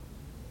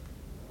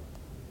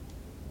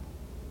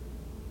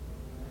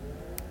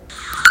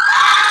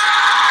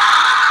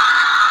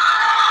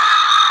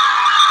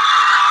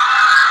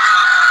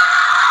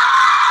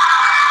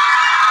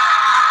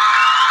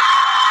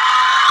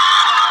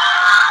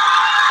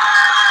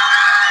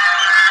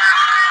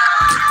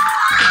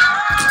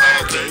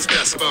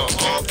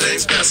basketball, all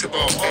things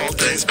basketball, all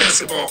things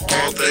basketball,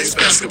 all things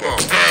basketball.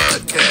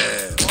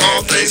 Podcast,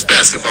 all things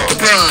basketball. The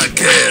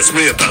podcast,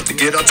 we're about to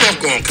get our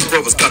talk on, cause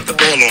brothers got the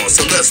ball on.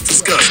 So let's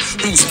discuss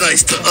who's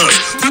nice to us,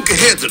 who can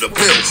handle the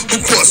bill,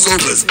 who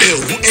crossovers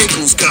ill, who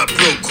ankles got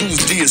broke,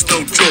 whose D is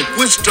no joke,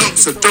 which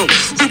dunks are dope,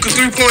 who can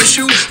three-point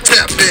shoot.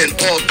 Tap in,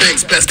 all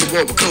things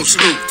basketball with Coach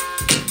Luke.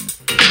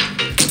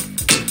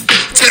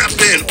 Tap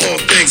in, all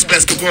things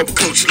basketball with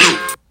Coach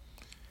Luke.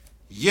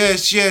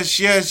 Yes.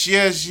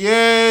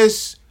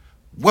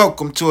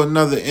 Welcome to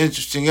another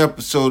interesting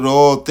episode of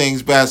All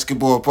Things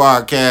Basketball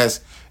Podcast.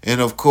 And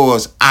of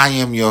course, I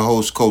am your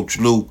host, Coach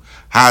Luke.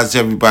 How's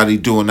everybody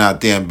doing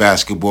out there in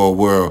basketball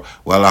world?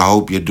 Well, I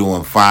hope you're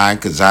doing fine,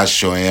 because I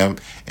sure am.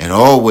 And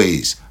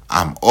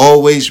I'm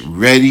always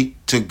ready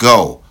to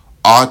go.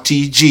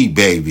 RTG,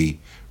 baby.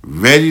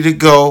 Ready to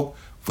go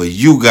for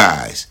you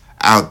guys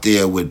out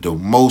there with the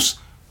most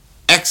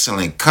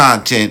excellent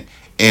content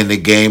in the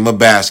game of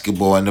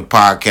basketball in the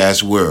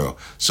podcast world.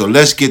 So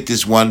let's get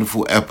this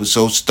wonderful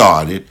episode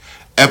started.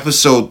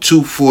 Episode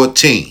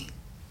 214.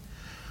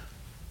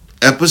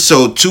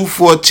 Episode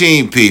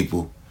 214,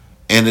 people.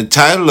 And the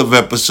title of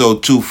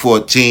episode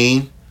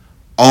 214,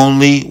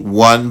 Only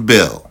One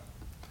Bill.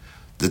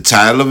 The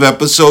title of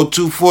episode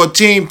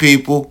 214,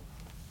 people,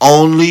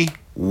 Only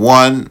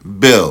One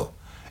Bill.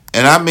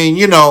 And I mean,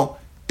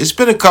 it's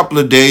been a couple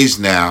of days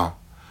now,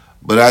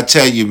 but I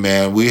tell you,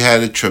 man, we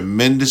had a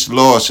tremendous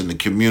loss in the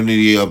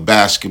community of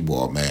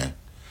basketball, man.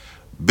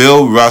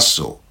 Bill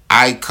Russell,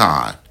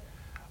 icon,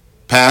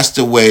 passed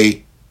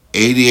away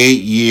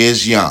 88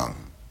 years young.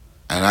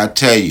 And I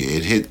tell you,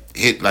 it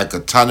hit like a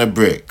ton of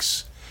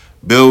bricks.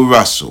 Bill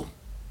Russell.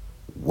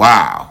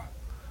 Wow.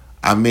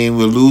 I mean,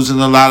 we're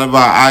losing a lot of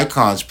our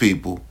icons,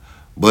 people.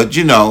 But,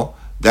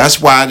 that's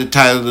why the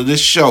title of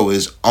this show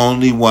is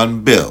Only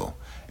One Bill.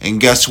 And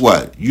guess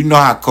what? You know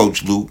how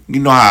Coach Luke, you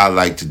know how I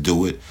like to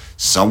do it.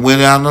 Somewhere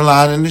down the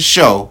line in the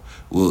show,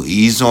 we'll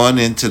ease on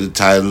into the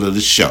title of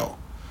the show.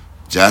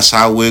 Just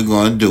how we're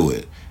going to do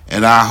it.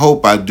 And I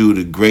hope I do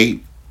the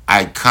great,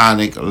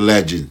 iconic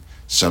legend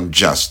some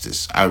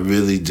justice. I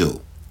really do.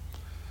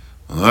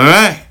 All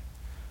right.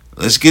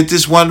 Let's get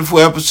this wonderful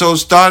episode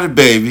started,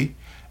 baby.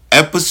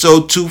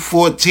 Episode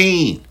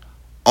 214.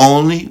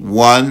 Only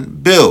One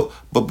Bill.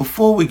 But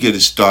before we get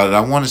it started,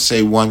 I want to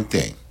say one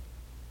thing.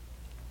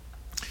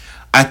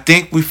 I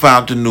think we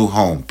found a new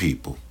home,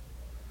 people.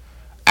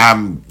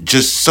 I'm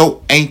just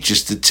so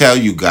anxious to tell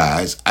you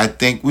guys, I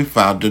think we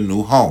found a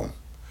new home.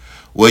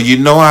 Well,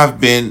 I've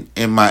been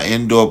in my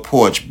indoor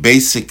porch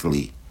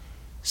basically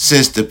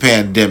since the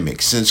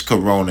pandemic, since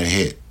Corona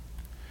hit.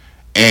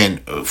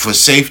 And for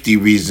safety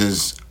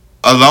reasons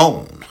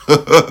alone.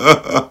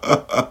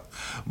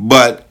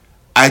 But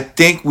I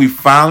think we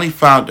finally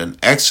found an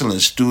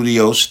excellent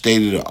studio,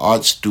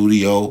 state-of-the-art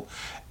studio,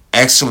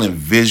 excellent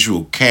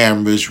visual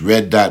cameras,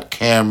 red dot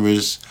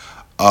cameras,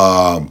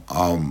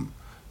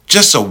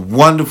 just a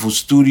wonderful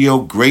studio,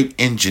 great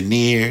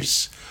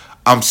engineers.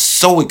 I'm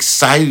so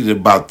excited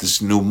about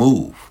this new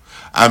move.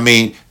 I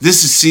mean,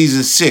 this is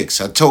season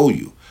 6. I told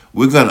you.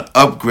 We're going to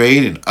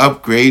upgrade and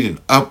upgrade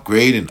and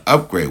upgrade and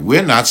upgrade.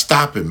 We're not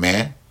stopping,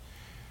 man.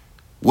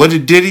 What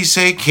did Diddy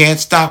say? Can't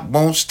stop,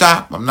 won't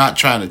stop. I'm not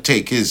trying to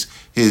take his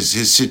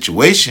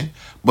situation,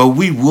 but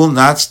we will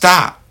not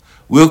stop.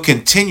 We'll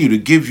continue to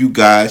give you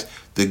guys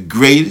the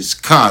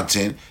greatest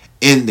content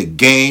in the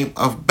game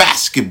of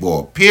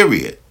basketball,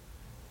 period.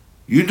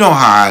 You know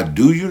how I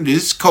do.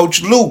 This is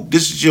Coach Luke.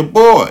 This is your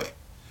boy.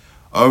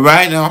 All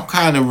right, now I'm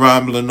kind of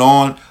rambling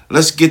on.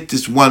 Let's get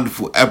this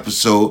wonderful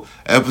episode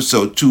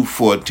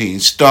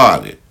 214,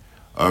 started.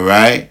 All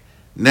right?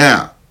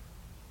 Now,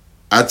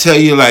 I tell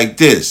you like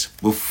this.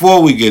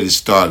 Before we get it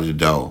started,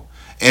 though,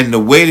 and the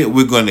way that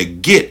we're going to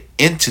get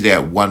into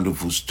that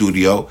wonderful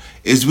studio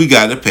is we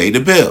got to pay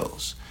the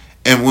bills.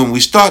 And when we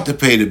start to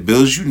pay the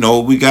bills, you know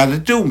what we got to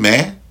do,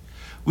 man.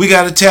 We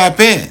got to tap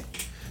in.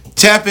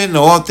 Tap into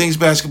All Things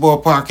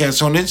Basketball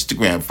Podcast on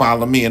Instagram.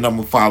 Follow me and I'm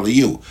going to follow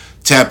you.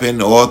 Tap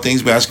into All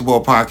Things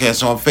Basketball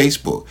Podcast on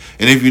Facebook.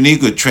 And if you need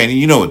good training,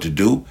 you know what to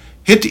do.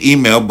 Hit the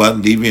email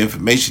button, leave your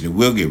information, and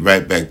we'll get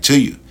right back to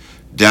you.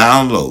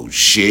 Download,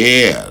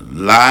 share,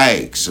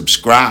 like,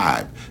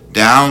 subscribe.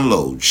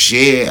 Download,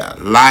 share,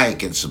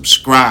 like, and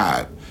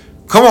subscribe.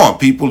 Come on,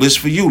 people. It's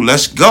for you.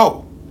 Let's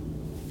go.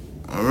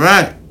 All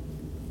right.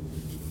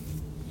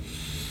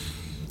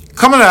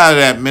 Coming out of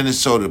that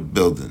Minnesota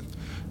building.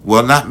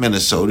 Well, not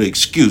Minnesota,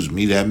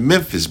 that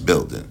Memphis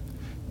building.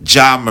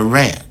 Ja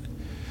Morant.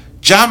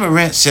 Ja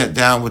Morant sat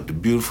down with the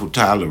beautiful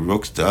Tyler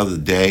Rooks the other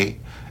day,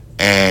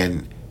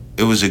 and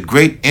it was a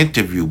great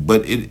interview,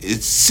 but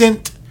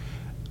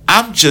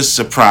I'm just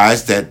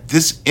surprised that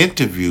this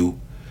interview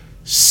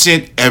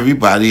sent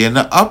everybody in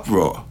an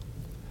uproar.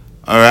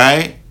 All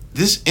right?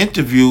 This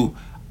interview,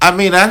 I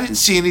didn't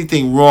see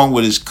anything wrong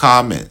with his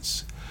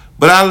comments,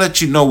 but I'll let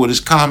you know what his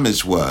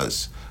comments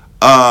was.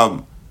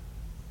 Tyler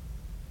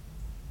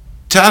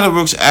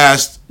Rooks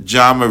asked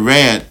Ja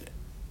Morant,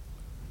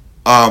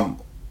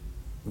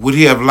 would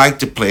he have liked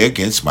to play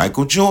against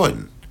Michael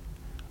Jordan?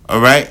 All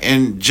right?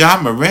 And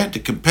Ja Morant, the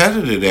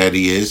competitor that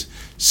he is,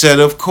 said,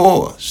 of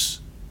course.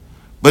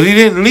 But he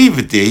didn't leave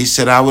it there. He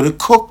said, I would have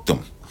cooked him.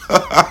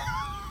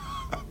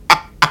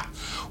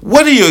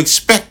 What do you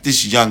expect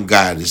this young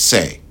guy to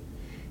say?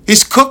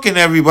 He's cooking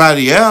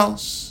everybody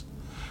else.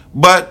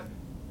 But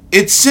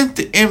it sent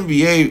the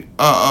NBA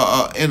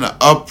in an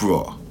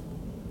uproar,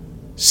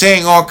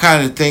 saying all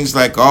kind of things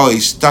like, oh,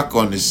 he's stuck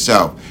on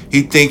himself.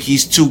 He think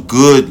he's too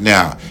good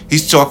now.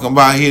 He's talking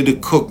about here to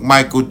cook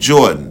Michael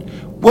Jordan.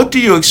 What do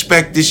you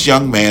expect this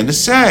young man to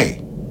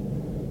say?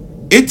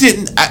 It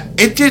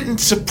didn't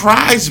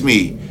surprise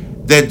me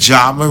that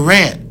Ja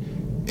Morant,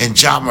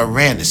 and Ja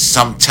Morant is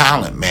some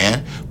talent,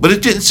 man, but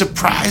it didn't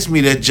surprise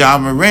me that Ja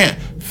Morant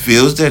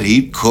feels that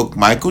he'd cook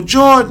Michael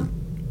Jordan.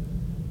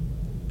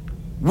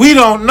 We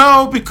don't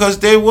know because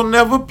they will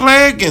never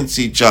play against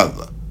each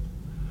other.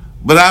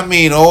 But I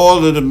mean,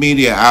 all of the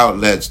media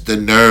outlets, the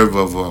nerve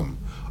of them.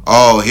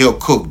 Oh, he'll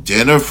cook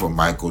dinner for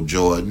Michael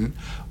Jordan.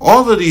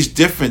 All of these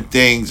different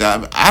things.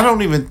 I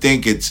don't even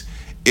think it's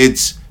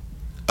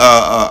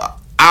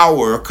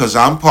our, because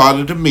I'm part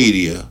of the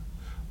media,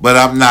 but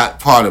I'm not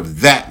part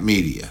of that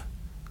media.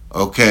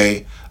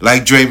 Okay?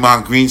 Like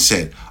Draymond Green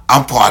said,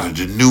 I'm part of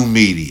the new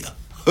media.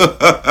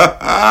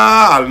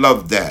 I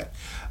love that.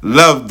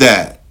 Love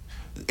that.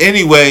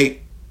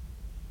 Anyway,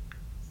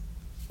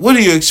 what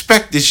do you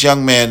expect this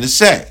young man to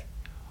say?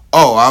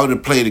 Oh, I would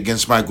have played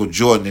against Michael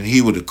Jordan and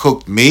he would have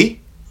cooked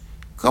me?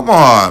 Come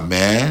on,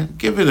 man.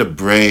 Give it a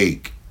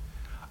break.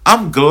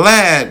 I'm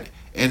glad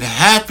and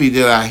happy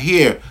that I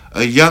hear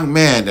a young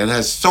man that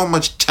has so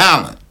much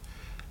talent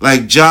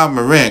like Ja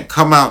Morant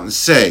come out and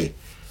say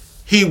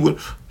he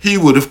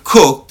would have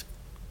cooked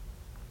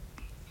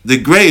the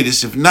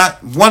greatest, if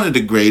not one of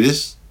the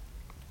greatest,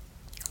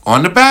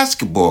 on the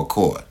basketball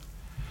court.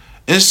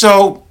 And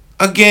so,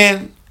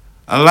 again,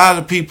 a lot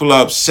of people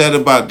are upset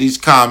about these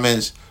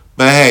comments,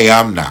 but hey,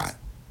 I'm not.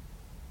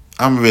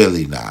 I'm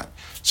really not.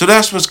 So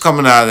that's what's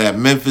coming out of that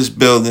Memphis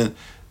building.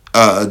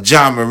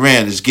 Ja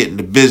Morant is getting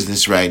the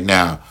business right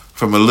now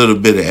from a little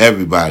bit of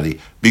everybody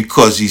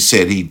because he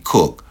said he'd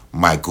cook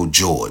Michael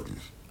Jordan.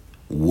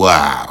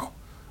 Wow.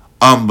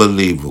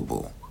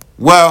 Unbelievable.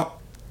 Well,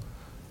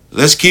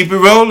 let's keep it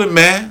rolling,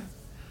 man.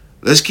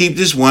 Let's keep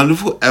this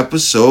wonderful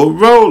episode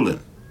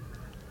rolling.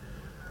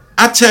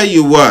 I tell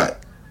you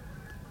what,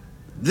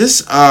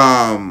 this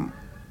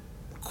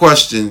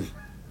question,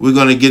 we're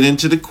going to get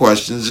into the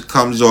questions. It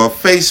comes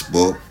off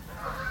Facebook.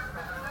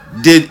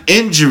 Did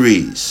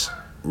injuries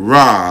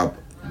rob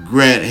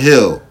Grant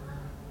Hill?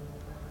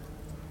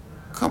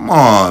 Come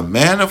on,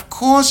 man. Of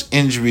course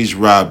injuries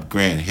robbed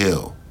Grant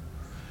Hill.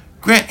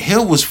 Grant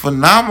Hill was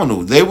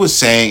phenomenal. They were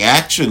saying,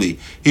 actually,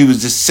 he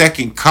was the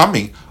second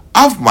coming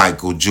of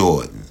Michael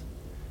Jordan.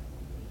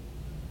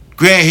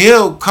 Grant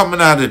Hill coming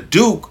out of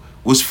Duke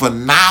was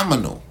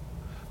phenomenal.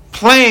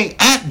 Playing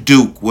at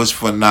Duke was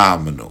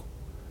phenomenal.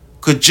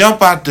 Could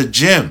jump out the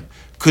gym.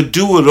 Could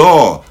do it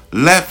all.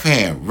 Left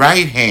hand,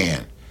 right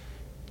hand.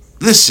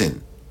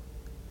 Listen,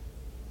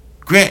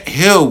 Grant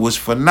Hill was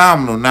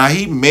phenomenal. Now,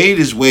 he made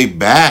his way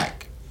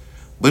back,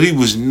 but he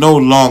was no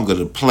longer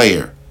the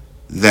player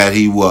that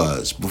he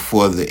was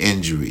before the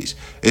injuries,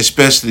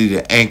 especially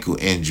the ankle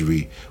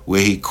injury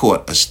where he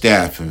caught a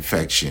staph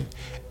infection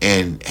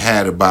and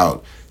had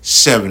about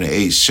 7 or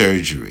 8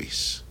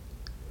 surgeries.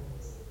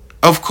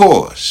 Of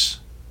course,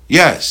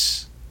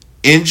 yes,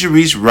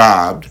 injuries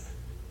robbed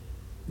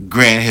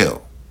Grant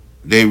Hill.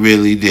 They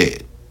really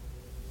did.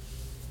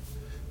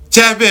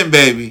 Tap in,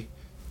 baby.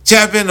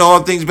 Tap into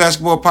All Things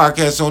Basketball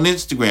Podcast on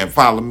Instagram.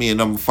 Follow me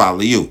and I'm going to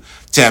follow you.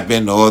 Tap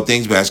into All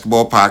Things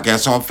Basketball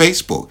Podcast on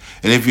Facebook.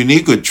 And if you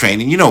need good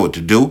training, you know what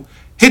to do.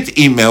 Hit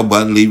the email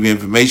button, leave your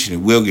information,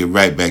 and we'll get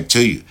right back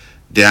to you.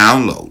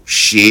 Download,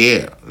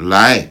 share,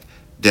 like,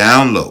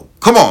 download.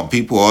 Come on,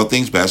 people. All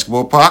Things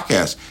Basketball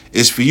Podcast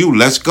is for you.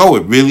 Let's go.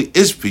 It really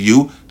is for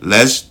you.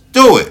 Let's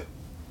do it.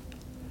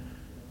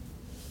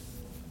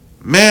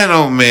 Man,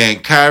 oh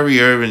man,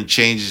 Kyrie Irving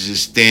changes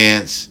his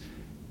stance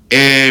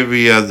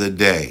every other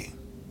day.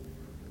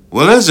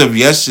 Well, as of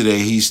yesterday,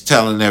 he's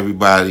telling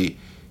everybody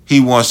he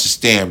wants to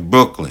stay in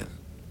Brooklyn.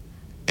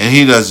 And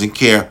he doesn't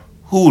care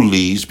who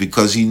leaves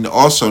because he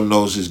also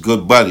knows his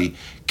good buddy,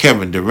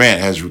 Kevin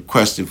Durant, has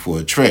requested for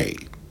a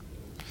trade.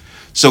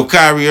 So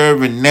Kyrie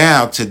Irving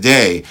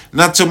today,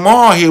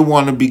 tomorrow he'll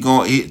want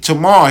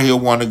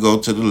to go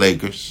to the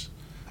Lakers.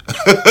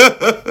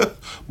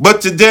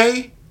 But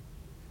today,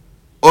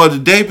 or the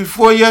day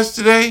before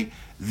yesterday,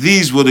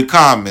 these were the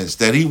comments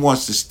that he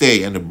wants to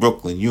stay in the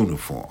Brooklyn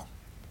uniform.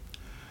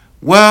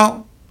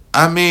 Well,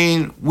 I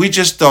mean, we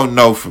just don't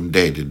know from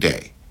day to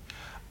day.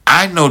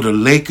 I know the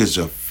Lakers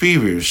are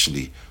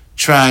feverishly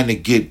trying to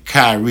get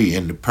Kyrie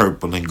in the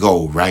purple and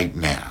gold right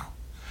now.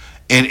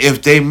 And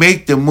if they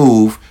make the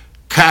move,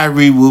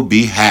 Kyrie will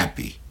be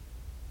happy.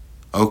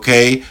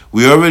 Okay?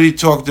 We already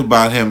talked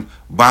about him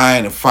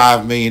buying a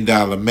 $5 million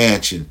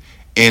mansion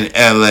in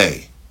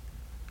L.A.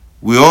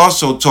 We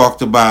also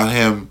talked about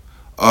him,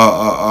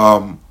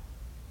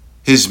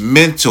 his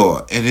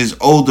mentor and his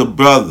older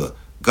brother,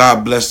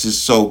 God bless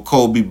his soul,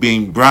 Kobe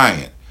Bean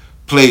Bryant,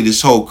 played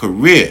his whole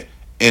career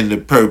in the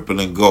purple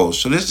and gold.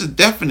 So there's a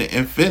definite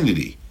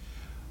infinity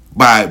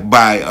by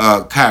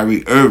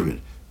Kyrie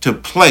Irving to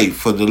play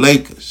for the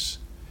Lakers.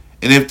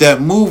 And if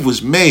that move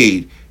was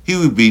made, he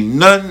would be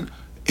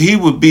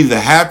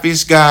the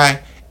happiest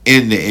guy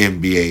in the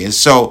NBA. And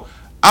so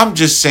I'm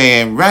just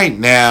saying right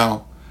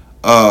now,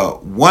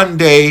 one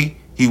day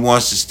he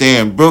wants to stay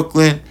in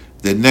Brooklyn,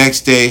 the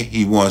next day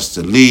he wants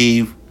to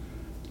leave.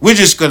 We're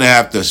just going to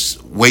have to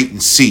wait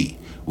and see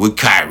with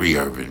Kyrie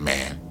Irving,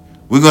 man.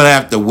 We're going to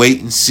have to wait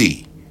and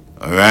see,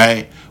 all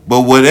right?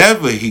 But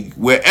wherever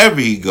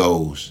he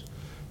goes,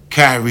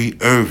 Kyrie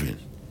Irving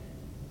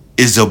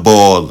is a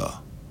baller.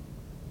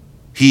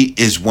 He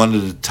is one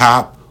of the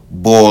top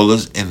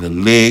ballers in the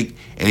league,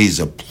 and he's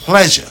a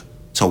pleasure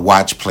to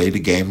watch play the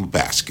game of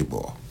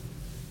basketball.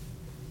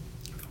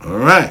 All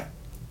right.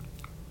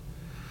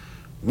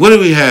 What do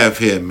we have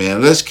here,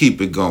 man? Let's keep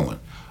it going.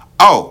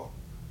 Oh,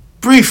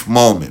 brief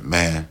moment,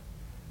 man.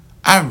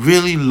 I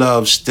really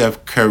love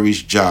Steph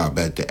Curry's job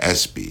at the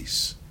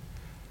ESPYs.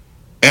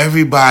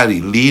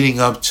 Everybody leading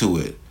up to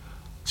it.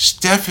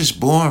 Steph is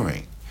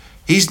boring.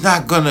 He's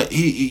not gonna,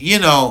 you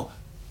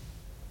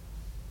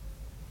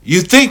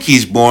think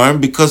he's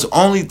boring because the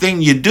only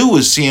thing you do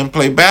is see him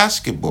play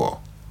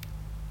basketball.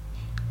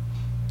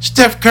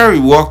 Steph Curry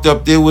walked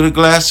up there with a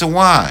glass of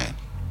wine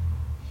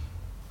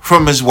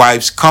from his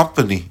wife's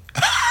company.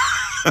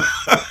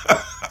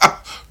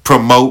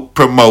 Promote.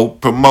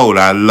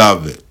 I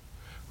love it.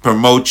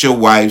 Promote your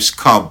wife's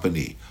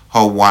company,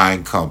 her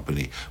wine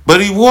company.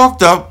 But he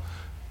walked up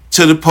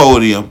to the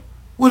podium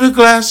with a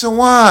glass of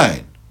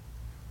wine.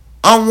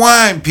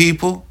 Unwind,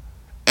 people.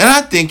 And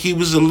I think he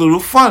was a little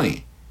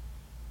funny.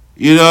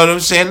 You know what I'm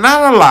saying?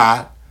 Not a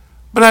lot,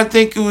 but I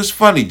think it was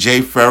funny.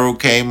 Jay Farrell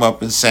came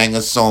up and sang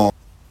a song.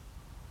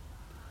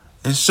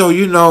 And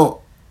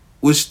so,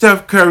 with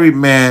Steph Curry,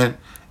 man,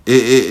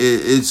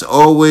 it's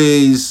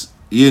always,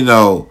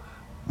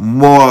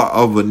 more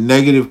of a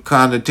negative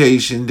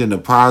connotation than a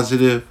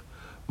positive.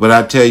 But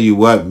I tell you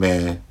what,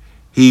 man,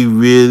 he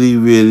really,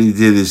 really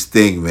did his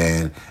thing,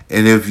 man.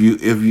 And if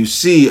you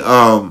see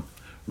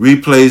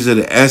replays of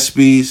the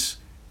ESPYs,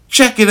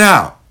 check it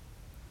out.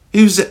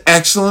 He was an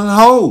excellent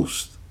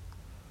host.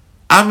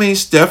 I mean,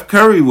 Steph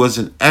Curry was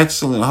an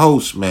excellent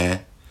host,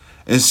 man.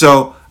 And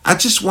so I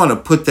just want to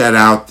put that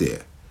out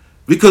there.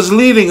 Because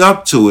leading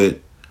up to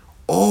it,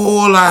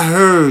 all I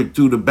heard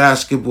through the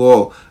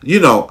basketball,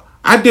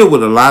 I deal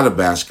with a lot of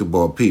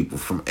basketball people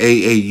from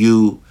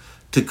AAU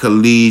to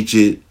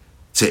collegiate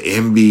to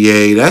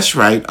NBA. That's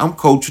right. I'm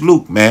Coach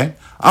Luke, man.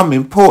 I'm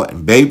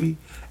important, baby.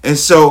 And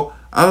so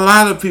a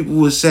lot of people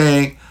were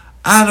saying,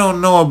 I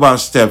don't know about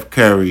Steph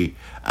Curry.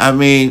 I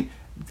mean,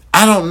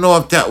 I don't know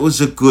if that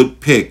was a good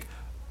pick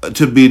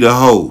to be the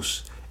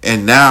host.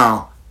 And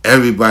now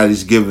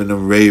everybody's giving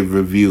them rave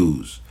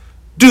reviews.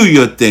 Do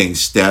your thing,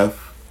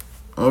 Steph.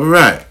 All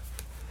right.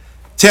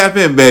 Tap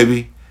in,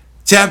 baby.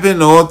 Tap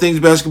into All Things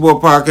Basketball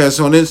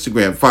Podcast on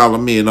Instagram. Follow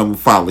me and I'm going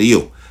to follow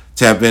you.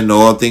 Tap into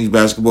All Things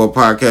Basketball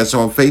Podcast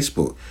on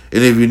Facebook.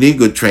 And if you need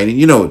good training,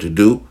 you know what to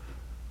do.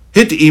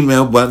 Hit the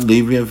email button,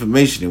 leave your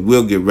information, and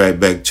we'll get right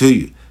back to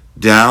you.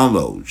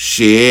 Download,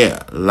 share,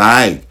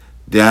 like,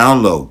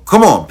 download.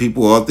 Come on,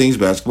 people. All Things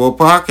Basketball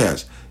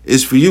Podcast.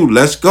 It's for you.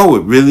 Let's go.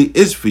 It really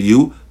is for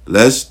you.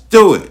 Let's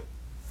do it.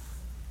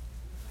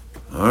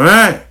 All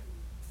right.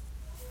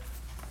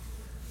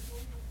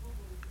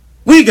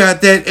 We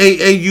got that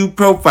AAU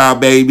profile,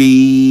 baby.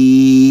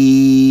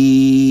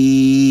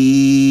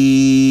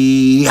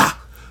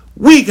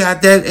 We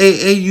got that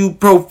AAU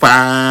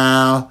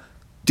profile.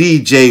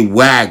 DJ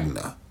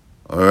Wagner.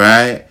 All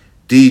right.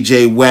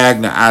 DJ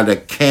Wagner out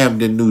of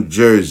Camden, New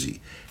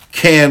Jersey.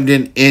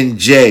 Camden,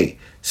 NJ.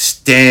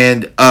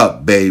 Stand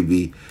up,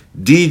 baby.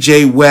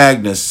 DJ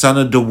Wagner, son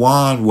of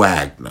Dajuan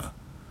Wagner.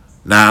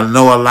 Now, I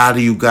know a lot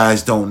of you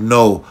guys don't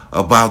know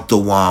about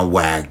Dajuan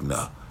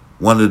Wagner.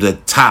 One of the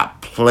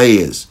top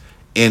players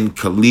in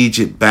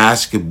collegiate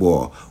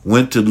basketball.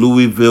 Went to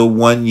Louisville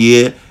one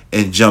year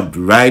and jumped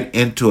right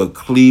into a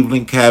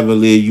Cleveland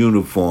Cavalier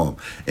uniform.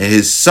 And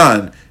his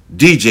son,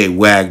 DJ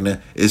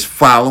Wagner, is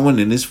following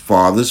in his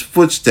father's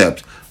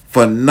footsteps.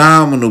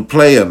 Phenomenal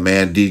player,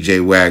 man,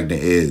 DJ Wagner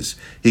is.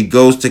 He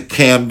goes to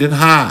Camden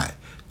High,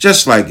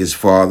 just like his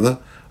father.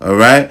 All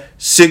right?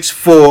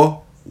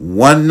 6'4",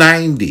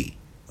 190.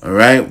 All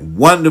right?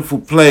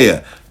 Wonderful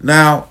player.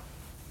 Now,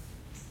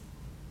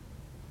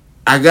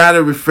 I got to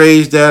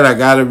rephrase that. I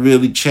got to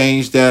really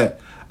change that.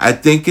 I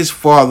think his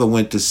father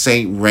went to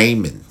St.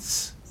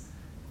 Raymond's,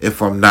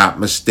 if I'm not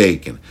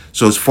mistaken.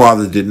 So his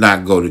father did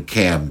not go to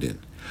Camden.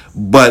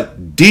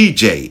 But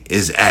DJ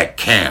is at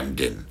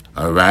Camden.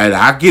 All right?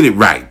 I'll get it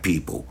right,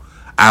 people.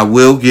 I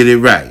will get it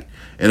right.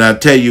 And I'll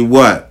tell you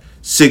what,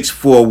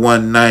 6'4",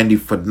 190,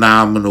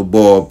 phenomenal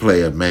ball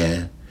player,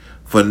 man.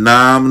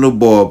 Phenomenal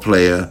ball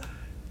player.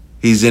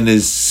 He's in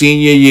his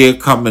senior year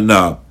coming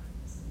up.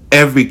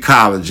 Every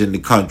college in the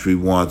country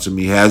wants him.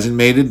 He hasn't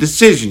made a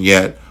decision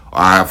yet.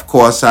 Of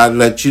course, I'll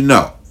let you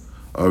know.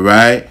 All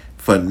right?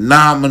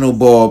 Phenomenal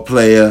ball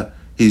player.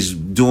 He's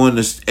doing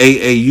this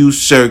AAU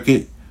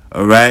circuit.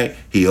 All right.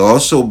 He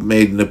also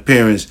made an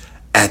appearance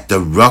at the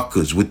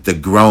Ruckers with the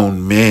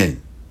grown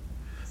men.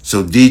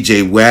 So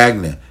DJ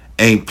Wagner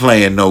ain't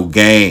playing no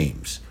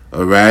games.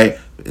 All right.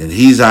 And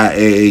he's our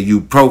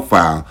AAU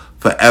profile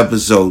for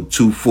episode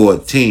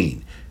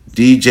 214.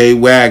 DJ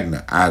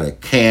Wagner out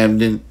of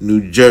Camden,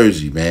 New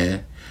Jersey,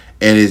 man.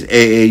 And his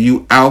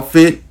AAU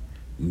outfit,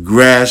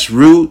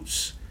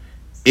 Grassroots,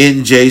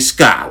 NJ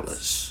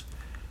Scholars.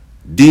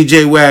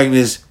 DJ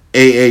Wagner's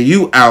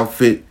AAU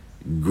outfit,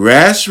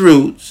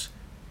 Grassroots,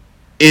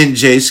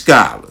 NJ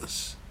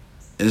Scholars.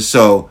 And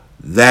so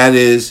that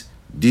is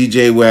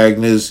DJ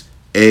Wagner's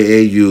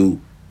AAU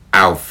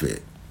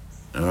outfit.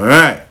 All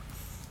right.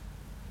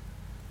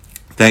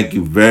 Thank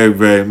you very,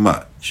 very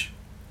much.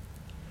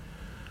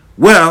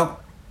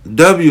 Well,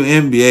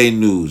 WNBA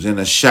news and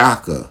a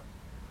shocker.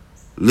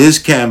 Liz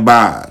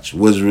Cambage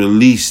was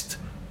released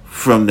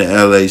from the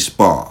LA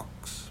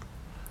Sparks.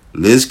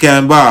 Liz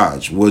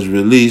Cambage was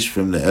released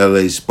from the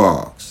LA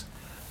Sparks.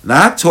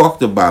 Now, I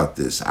talked about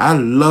this. I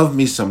love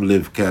me some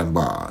Liz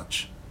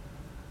Cambage.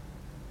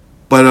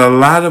 But a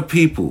lot of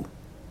people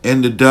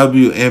in the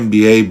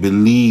WNBA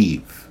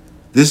believe,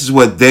 this is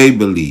what they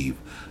believe,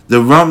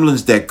 the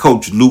rumblings that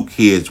Coach Luke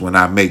hears when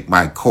I make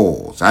my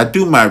calls. I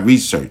do my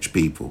research,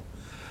 people.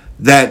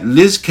 That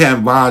Liz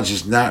Cambage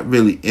is not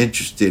really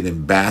interested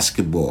in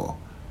basketball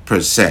per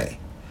se.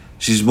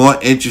 She's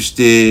more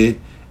interested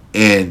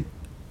in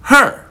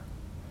her.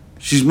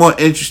 She's more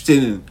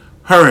interested in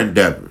her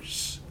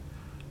endeavors.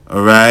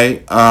 All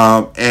right?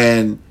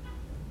 And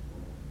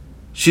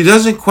she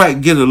doesn't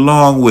quite get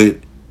along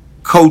with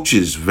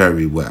coaches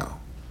very well.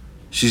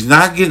 She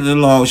wasn't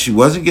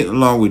getting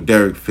along with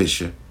Derek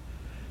Fisher.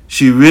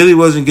 She really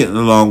wasn't getting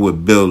along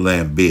with Bill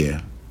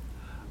Laimbeer.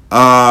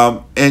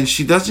 And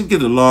she doesn't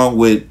get along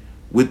with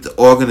the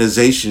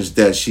organizations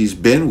that she's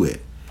been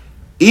with.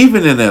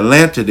 Even in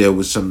Atlanta, there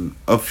was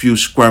a few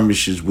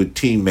skirmishes with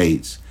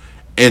teammates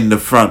in the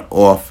front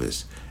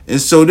office.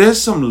 And so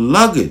there's some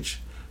luggage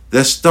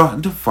that's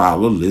starting to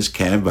follow Liz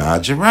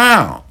Cambage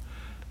around.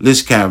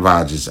 Liz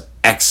Cambage is an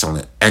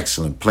excellent,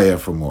 excellent player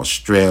from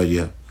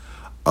Australia.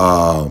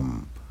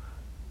 One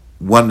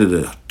of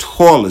the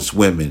tallest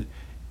women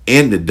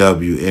in the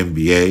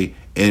WNBA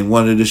and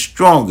one of the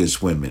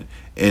strongest women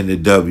in the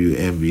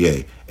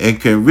WNBA, and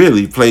can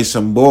really play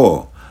some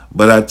ball.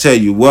 But I tell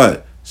you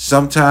what,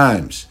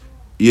 sometimes,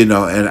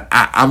 and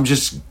I'm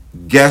just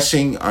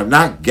guessing, or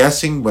not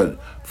guessing, but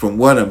from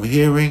what I'm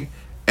hearing,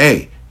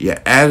 hey, your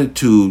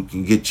attitude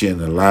can get you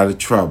in a lot of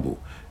trouble.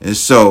 And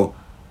so,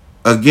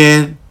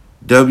 again,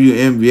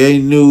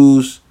 WNBA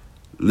news,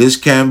 Liz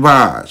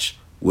Cambage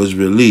was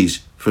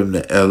released from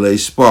the LA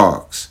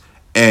Sparks.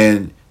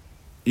 And,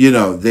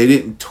 they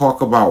didn't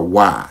talk about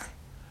why.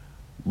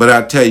 But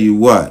I tell you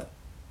what,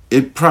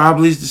 it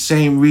probably is the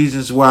same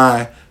reasons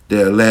why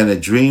the Atlanta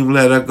Dream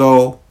let her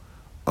go,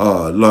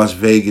 Las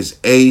Vegas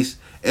Ace,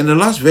 and the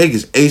Las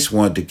Vegas Ace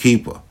wanted to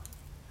keep her,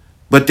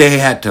 but they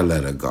had to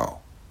let her go.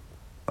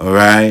 All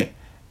right,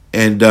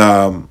 and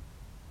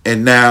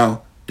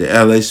now the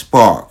LA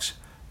Sparks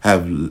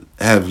have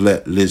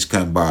let Liz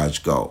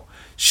Cambage go.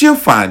 She'll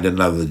find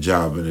another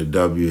job in the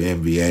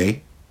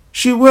WNBA.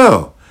 She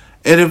will,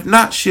 and if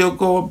not, she'll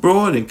go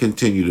abroad and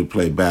continue to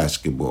play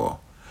basketball.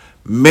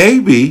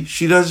 Maybe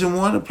she doesn't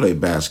want to play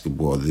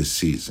basketball this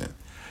season.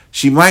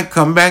 She might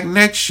come back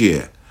next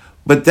year.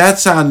 But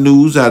that's our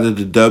news out of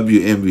the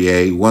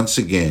WNBA. Once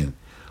again,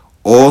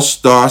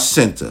 All-Star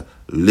Center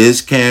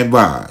Liz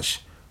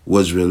Cambage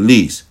was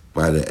released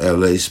by the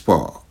LA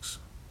Sparks.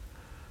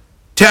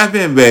 Tap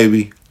in,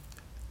 baby.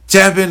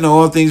 Tap into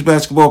All Things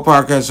Basketball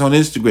Podcast on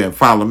Instagram.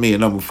 Follow me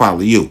and I'm going to follow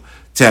you.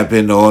 Tap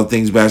into All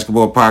Things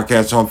Basketball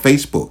Podcast on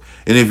Facebook.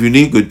 And if you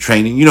need good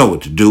training, you know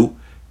what to do.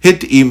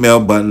 Hit the email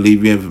button,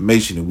 leave your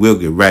information, and we'll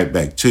get right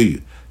back to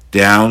you.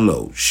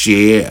 Download,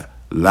 share,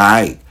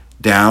 like,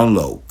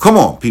 download. Come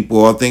on, people,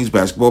 All Things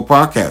Basketball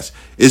Podcast.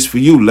 It's for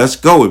you. Let's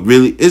go. It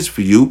really is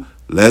for you.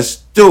 Let's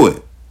do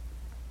it.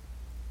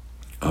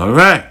 All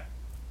right.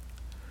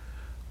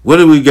 What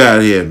do we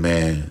got here,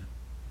 man?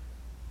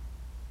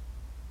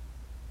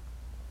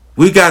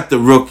 We got the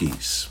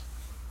rookies.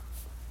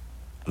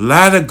 A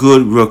lot of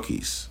good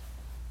rookies.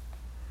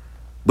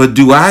 But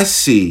do I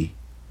see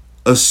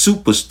a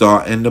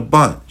superstar in the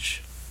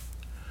bunch?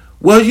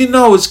 Well,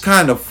 it's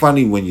kind of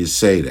funny when you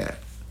say that.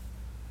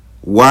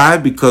 Why?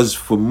 Because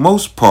for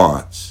most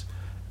parts,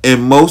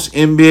 in most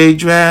NBA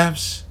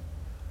drafts,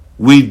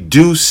 we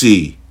do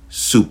see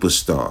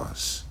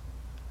superstars.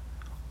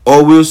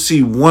 Or we'll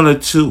see one or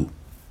two.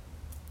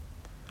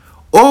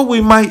 Or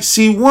we might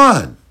see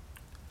one.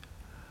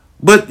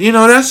 But,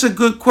 that's a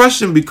good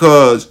question,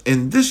 because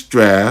in this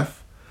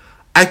draft,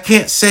 I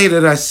can't say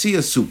that I see a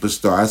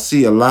superstar. I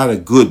see a lot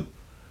of good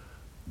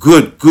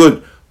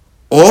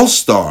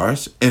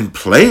all-stars and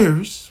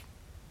players.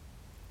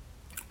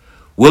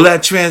 Will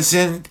that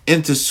transcend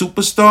into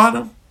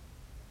superstardom?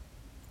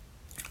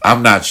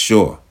 I'm not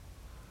sure.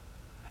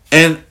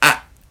 And I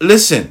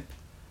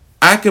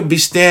could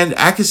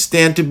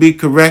stand to be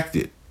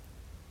corrected.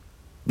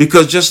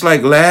 Because just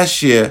like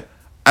last year,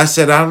 I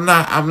said, I'm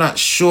not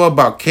sure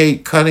about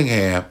Cade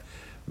Cunningham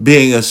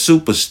being a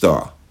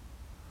superstar.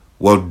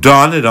 Well,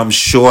 darn it, I'm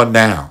sure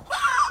now.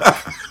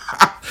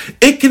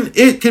 It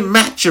can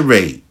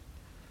maturate.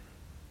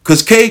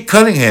 Because Cade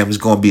Cunningham is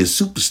going to be a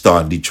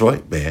superstar in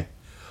Detroit, man.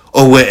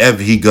 Or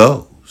wherever he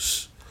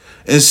goes.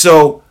 And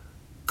so,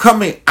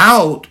 coming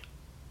out,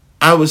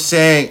 I was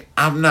saying,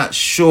 I'm not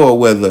sure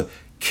whether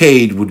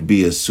Cade would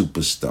be a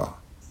superstar.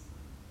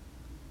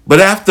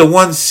 But after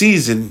one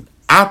season,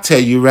 I'll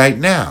tell you right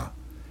now,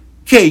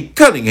 Cade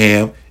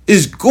Cunningham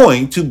is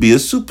going to be a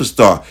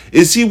superstar.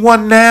 Is he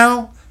one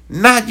now?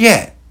 Not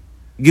yet.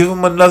 Give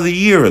him another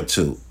year or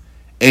two,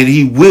 and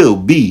he will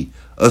be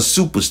a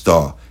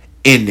superstar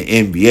in the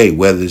NBA,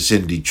 whether it's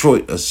in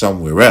Detroit or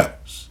somewhere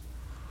else.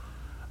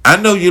 I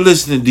know you're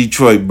listening to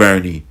Detroit,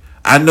 Bernie.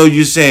 I know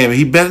you're saying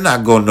he better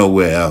not go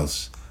nowhere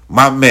else.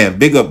 My man,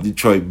 big up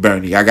Detroit,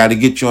 Bernie. I got to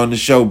get you on the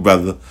show,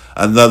 brother.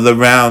 Another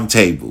round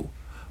table.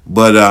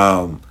 But,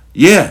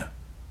 yeah.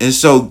 And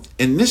so,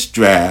 in this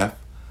draft,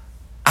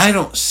 I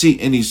don't see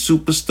any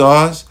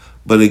superstars.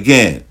 But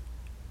again,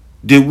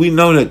 did we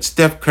know that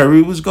Steph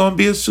Curry was going to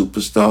be a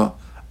superstar?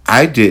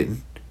 I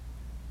didn't.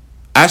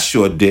 I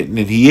sure didn't,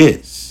 and he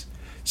is.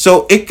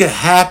 So it could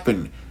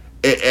happen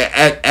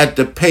at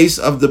the pace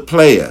of the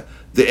player,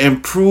 the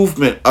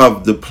improvement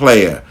of the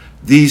player.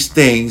 These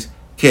things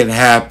can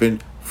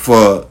happen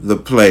for the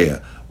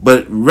player.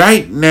 But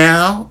right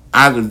now,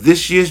 out of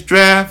this year's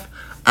draft,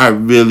 I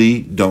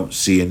really don't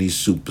see any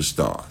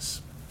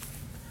superstars.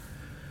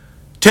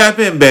 Tap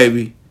in,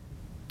 baby.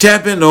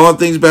 Tap into All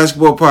Things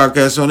Basketball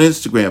Podcast on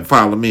Instagram.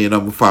 Follow me and I'm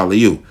going to follow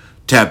you.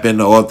 Tap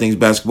into All Things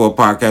Basketball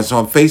Podcast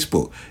on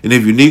Facebook. And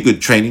if you need good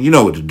training, you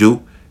know what to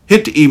do.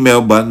 Hit the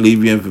email button,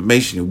 leave your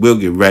information, and we'll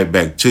get right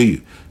back to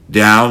you.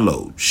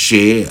 Download,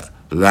 share,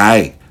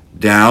 like,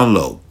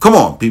 download. Come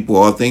on, people.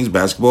 All Things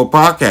Basketball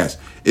Podcast.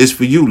 It's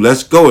for you.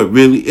 Let's go. It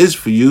really is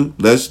for you.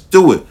 Let's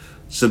do it.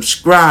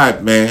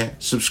 Subscribe, man.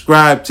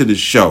 Subscribe to the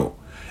show.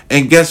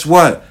 And guess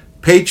what?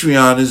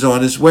 Patreon is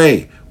on its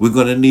way. We're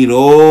going to need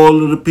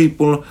all of the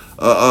people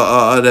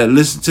that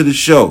listen to the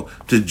show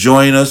to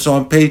join us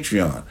on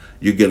Patreon.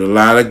 You get a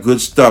lot of good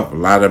stuff, a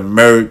lot of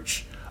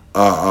merch.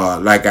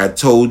 Like I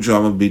told you,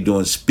 I'm going to be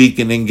doing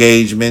speaking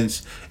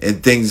engagements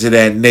and things of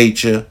that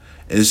nature.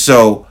 And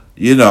so,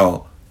 you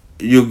know,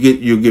 you'll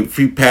get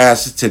free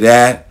passes to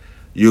that.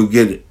 You'll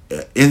get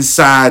an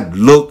inside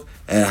look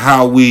at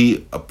how we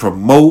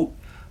promote,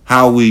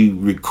 how we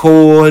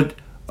record.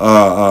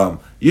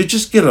 You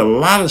just get a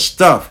lot of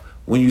stuff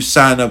when you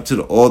sign up to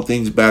the All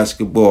Things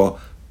Basketball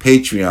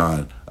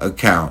Patreon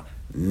account.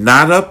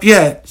 Not up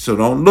yet, so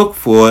don't look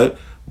for it.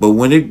 But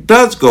when it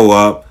does go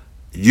up,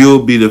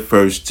 you'll be the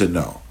first to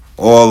know.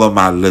 All of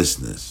my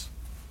listeners.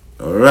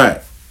 All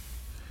right.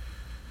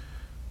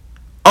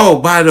 Oh,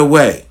 by the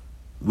way,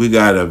 we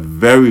got a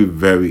very,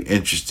 very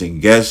interesting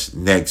guest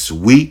next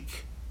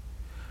week.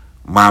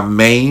 My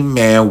main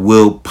man,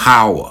 Will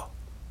Power,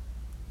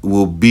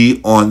 will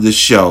be on the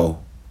show.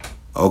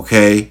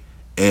 Okay?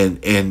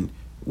 And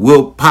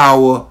Will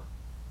Power,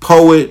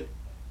 poet,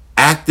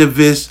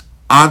 activist,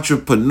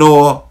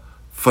 entrepreneur,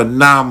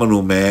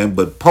 phenomenal, man.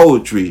 But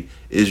poetry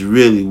is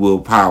really Will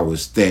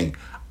Power's thing.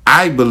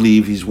 I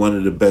believe he's one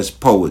of the best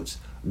poets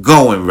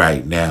going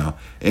right now.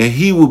 And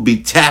he will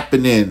be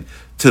tapping in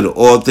to the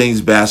All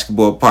Things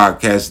Basketball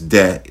Podcast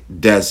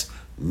desk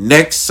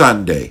next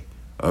Sunday.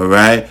 All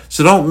right?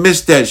 So don't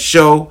miss that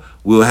show.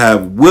 We'll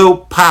have Will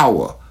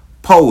Power,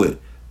 poet,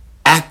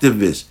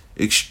 activist,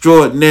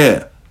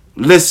 extraordinaire.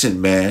 Listen,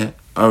 man.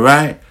 All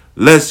right?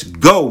 Let's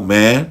go,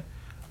 man.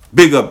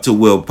 Big up to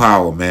Will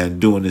Power, man,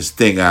 doing this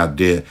thing out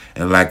there.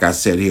 And like I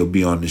said, he'll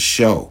be on the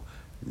show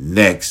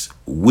next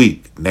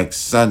week, next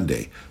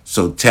Sunday.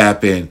 So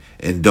tap in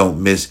and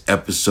don't miss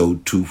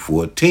episode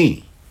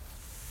 214.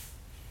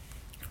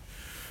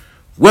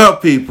 Well,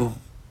 people,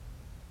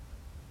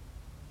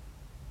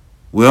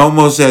 we're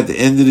almost at the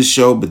end of the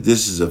show, but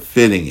this is a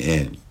fitting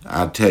end.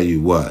 I'll tell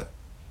you what.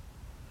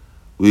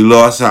 We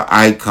lost our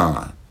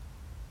icon.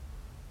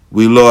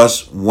 We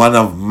lost one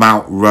of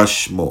Mount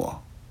Rushmore.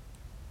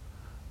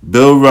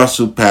 Bill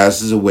Russell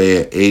passes away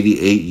at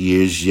 88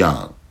 years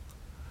young.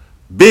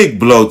 Big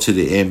blow to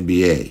the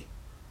NBA.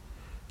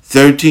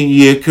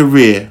 13-year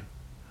career,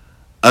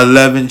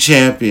 11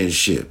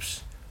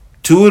 championships.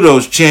 2 of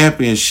those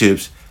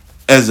championships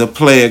as a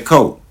player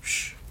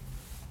coach.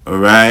 All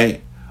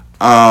right?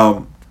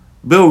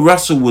 Bill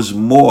Russell was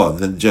more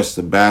than just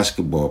a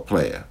basketball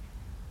player.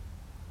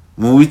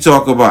 When we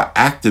talk about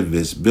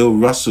activists, Bill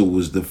Russell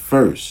was the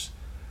first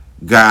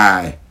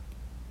guy,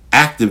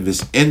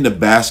 activist in the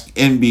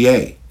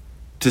NBA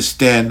to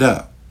stand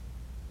up.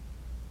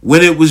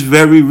 When it was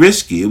very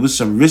risky. It was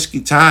some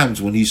risky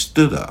times when he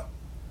stood up.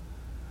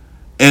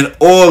 And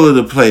all of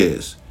the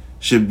players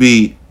should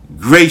be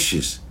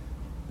gracious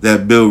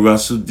that Bill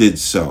Russell did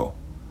so.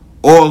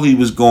 All he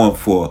was going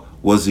for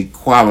was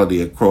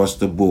equality across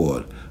the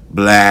board.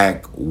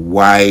 Black,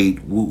 white,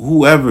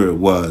 whoever it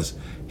was.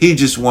 He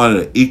just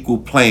wanted an equal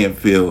playing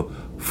field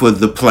for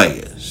the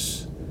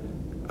players.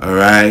 All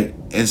right?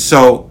 And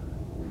so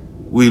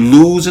We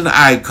lose an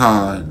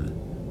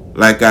icon,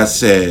 like I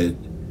said,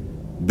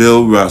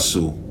 Bill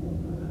Russell.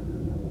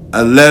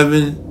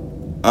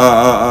 11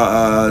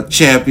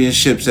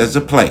 championships as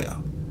a player.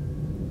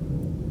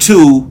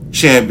 2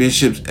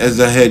 championships as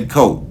a head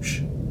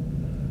coach.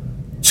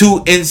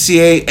 2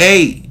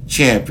 NCAA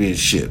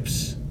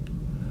championships.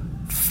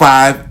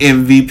 5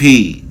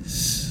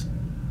 MVPs.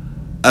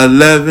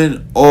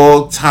 11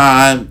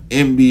 all-time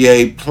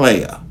NBA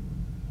player.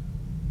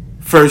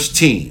 First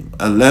team.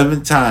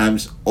 11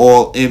 times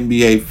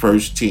all-NBA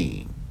first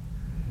team.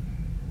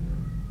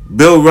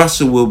 Bill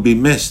Russell will be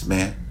missed,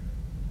 man.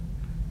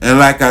 And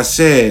like I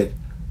said,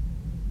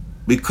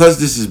 because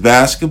this is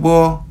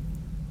basketball,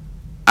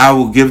 I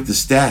will give the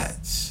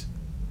stats.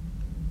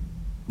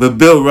 But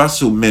Bill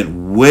Russell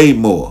meant way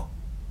more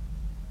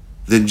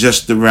than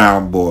just the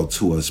round ball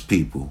to us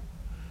people.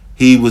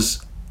 He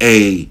was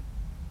a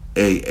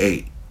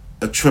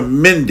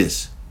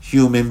tremendous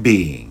human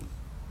being.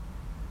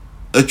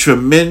 A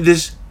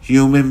tremendous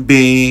human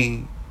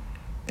being,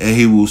 and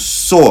he will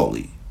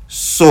sorely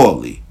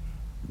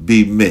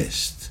be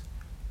missed.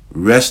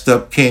 Rest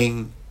up,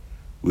 King.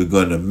 We're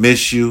going to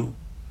miss you.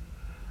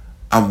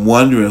 I'm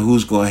wondering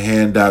who's going to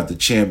hand out the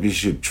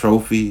championship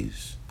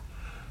trophies,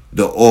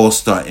 the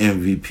All-Star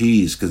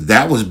MVPs, because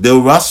that was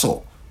Bill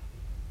Russell.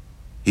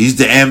 He's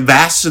the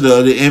ambassador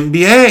of the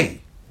NBA.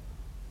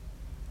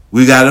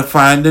 We got to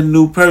find a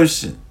new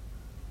person.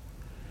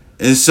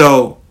 And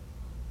so,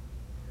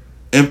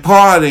 in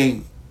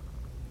parting,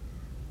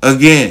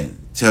 again,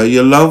 tell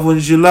your loved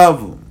ones you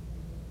love them.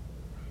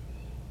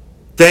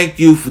 Thank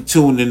you for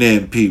tuning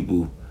in,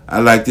 people.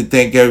 I'd like to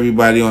thank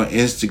everybody on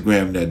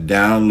Instagram that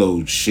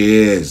downloads,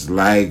 shares,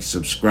 likes,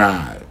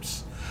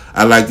 subscribes.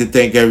 I'd like to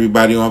thank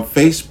everybody on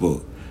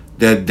Facebook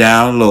that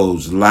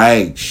downloads,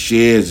 likes,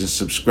 shares, and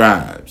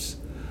subscribes.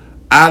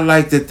 I'd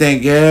like to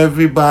thank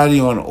everybody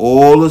on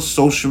all the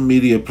social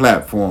media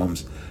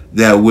platforms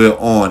that we're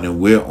on, and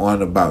we're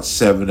on about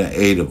 7 or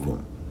 8 of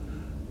them,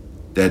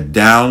 that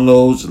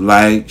downloads,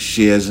 likes,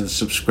 shares, and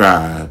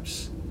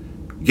subscribes.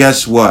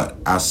 Guess what?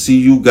 I'll see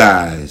you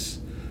guys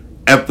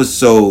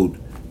episode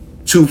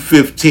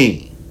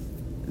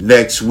 215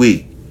 next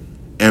week.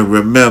 And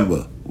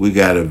remember, we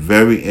got a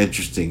very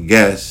interesting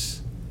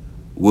guest.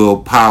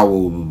 Will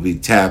Powell will be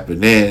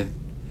tapping in.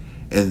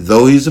 And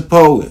though he's a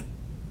poet,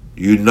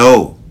 you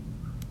know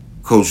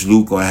Coach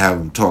Luke gonna have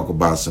him talk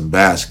about some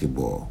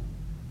basketball.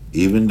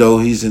 Even though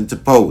he's into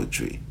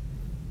poetry,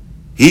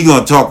 he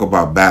gonna talk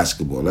about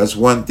basketball. That's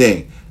one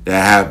thing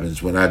that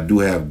happens when I do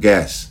have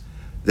guests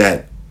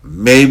that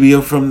maybe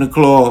are from the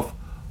cloth,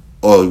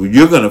 or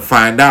you're going to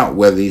find out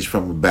whether he's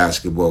from a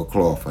basketball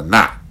cloth or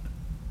not.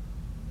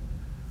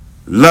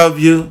 Love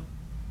you.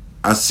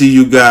 I'll see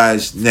you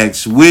guys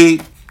next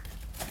week.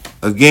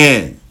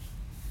 Again,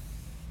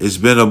 it's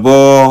been a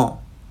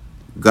ball.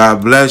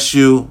 God bless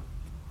you.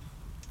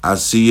 I'll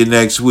see you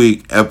next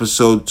week,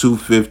 episode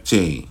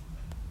 215.